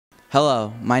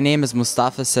Hello, my name is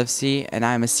Mustafa Cifci and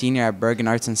I am a senior at Bergen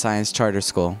Arts and Science Charter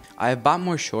School. I have bought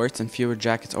more shorts and fewer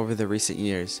jackets over the recent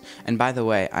years, and by the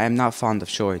way, I am not fond of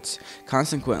shorts.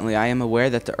 Consequently, I am aware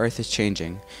that the earth is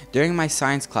changing. During my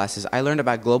science classes, I learned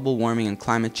about global warming and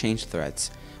climate change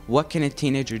threats. What can a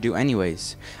teenager do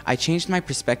anyways? I changed my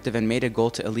perspective and made a goal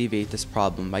to alleviate this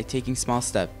problem by taking small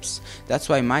steps. That's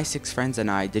why my 6 friends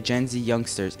and I, the Gen Z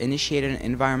youngsters, initiated an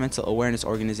environmental awareness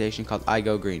organization called I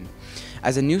Go Green.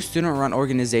 As a new student-run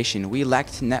organization, we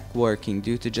lacked networking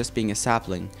due to just being a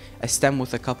sapling, a stem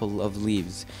with a couple of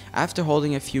leaves. After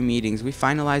holding a few meetings, we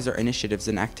finalized our initiatives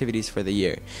and activities for the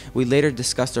year. We later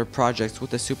discussed our projects with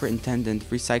the superintendent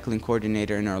recycling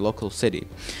coordinator in our local city.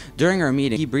 During our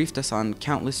meeting, he briefed us on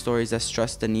countless stories that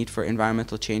stressed the need for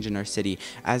environmental change in our city,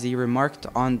 as he remarked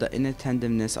on the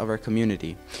inattentiveness of our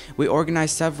community. We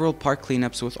organized several park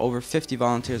cleanups with over 50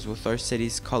 volunteers with our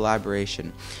city's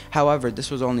collaboration. However,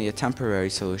 this was only a temporary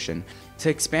solution. To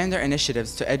expand our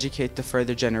initiatives to educate the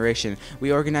further generation,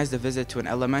 we organized a visit to an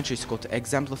elementary school to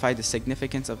exemplify the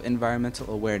significance of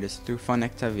environmental awareness through fun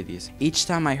activities. Each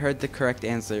time I heard the correct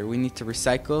answer, we need to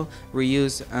recycle,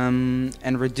 reuse,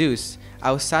 and reduce,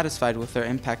 I was satisfied with our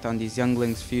impact on these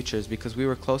younglings' futures because we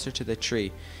were closer to the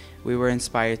tree we were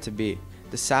inspired to be.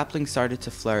 The sapling started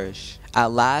to flourish.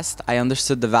 At last, I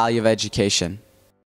understood the value of education.